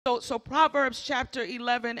So Proverbs chapter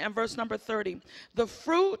 11 and verse number 30. The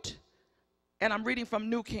fruit, and I'm reading from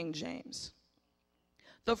New King James.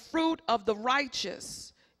 The fruit of the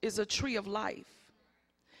righteous is a tree of life,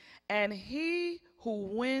 and he who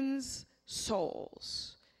wins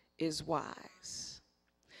souls is wise.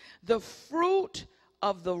 The fruit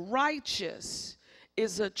of the righteous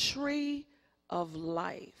is a tree of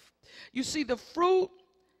life. You see, the fruit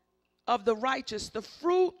of the righteous, the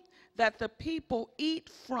fruit that the people eat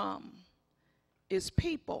from, is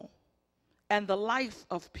people and the life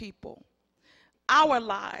of people. Our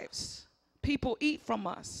lives, people eat from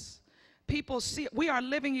us. People see, we are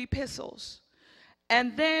living epistles.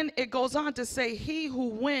 And then it goes on to say, he who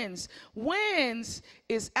wins. Wins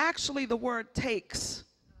is actually the word takes.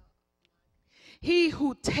 He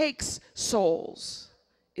who takes souls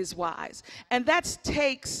is wise. And that's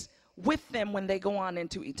takes with them when they go on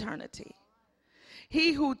into eternity.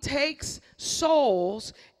 He who takes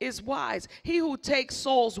souls is wise. He who takes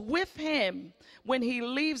souls with him when he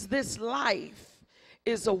leaves this life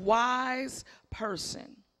is a wise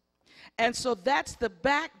person. And so that's the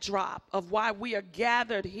backdrop of why we are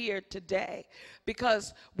gathered here today,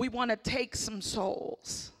 because we want to take some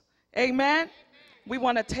souls. Amen? We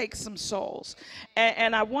want to take some souls.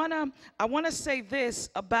 And I want to say this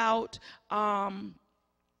about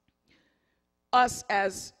us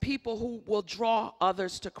as people who will draw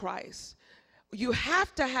others to Christ. You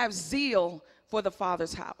have to have zeal for the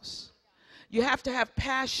Father's house. You have to have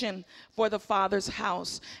passion for the Father's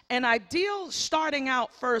house. And starting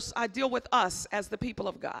out first, I deal with us as the people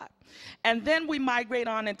of God. And then we migrate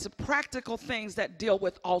on into practical things that deal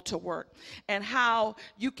with altar work and how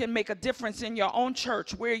you can make a difference in your own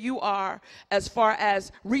church where you are as far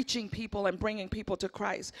as reaching people and bringing people to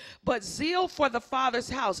Christ. But zeal for the Father's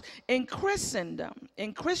house. In Christendom,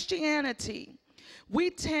 in Christianity, we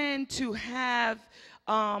tend to have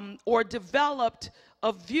or developed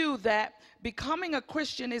a view that becoming a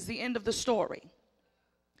Christian is the end of the story.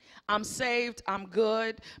 I'm saved, I'm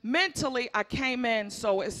good. Mentally, I came in,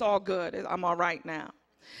 so it's all good. I'm all right now.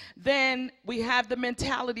 Then we have the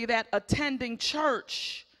mentality that attending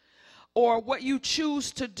church or what you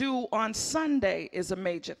choose to do on Sunday is a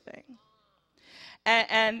major thing.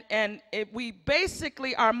 And we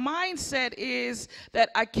basically, our mindset is that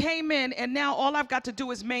I came in and now all I've got to do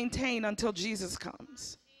is maintain until Jesus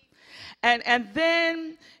comes. And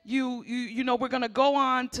then you know, we're going to go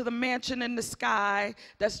on to the mansion in the sky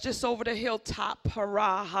that's just over the hilltop.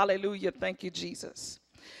 Hurrah, hallelujah, thank you, Jesus.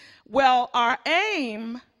 Well, our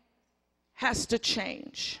aim has to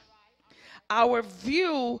change. Our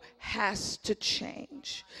view has to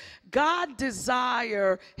change.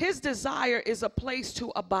 His desire is a place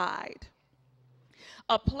to abide,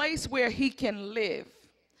 a place where he can live,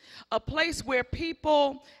 a place where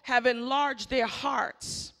people have enlarged their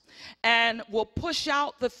hearts and will push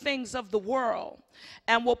out the things of the world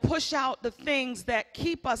and will push out the things that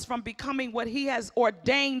keep us from becoming what he has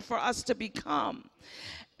ordained for us to become.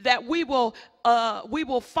 That we will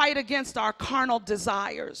fight against our carnal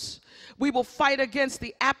desires. We will fight against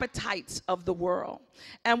the appetites of the world.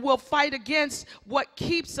 And we'll fight against what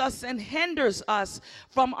keeps us and hinders us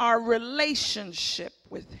from our relationship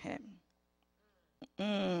with him.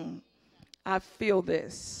 I feel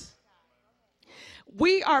this.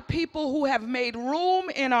 We are people who have made room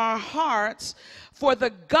in our hearts for the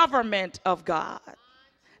government of God,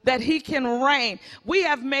 that he can reign. We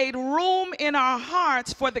have made room in our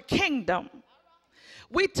hearts for the kingdom.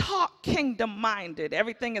 We talk kingdom-minded.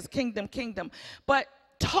 Everything is kingdom, kingdom. But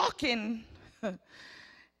talking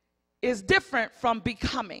is different from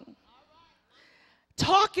becoming.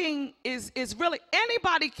 Talking is really,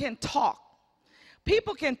 anybody can talk.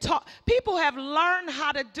 People can talk. People have learned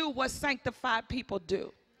how to do what sanctified people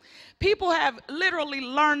do. People have literally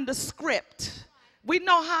learned the script. We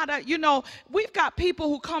know how to, you know, we've got people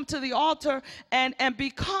who come to the altar and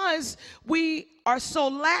because we are so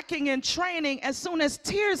lacking in training, as soon as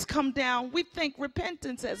tears come down, we think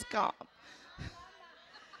repentance has come.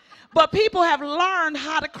 But people have learned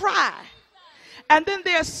how to cry. And then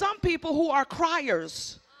there's some people who are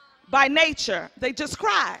criers. By nature, they just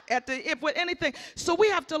cry with anything. So we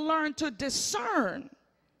have to learn to discern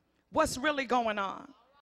what's really going on.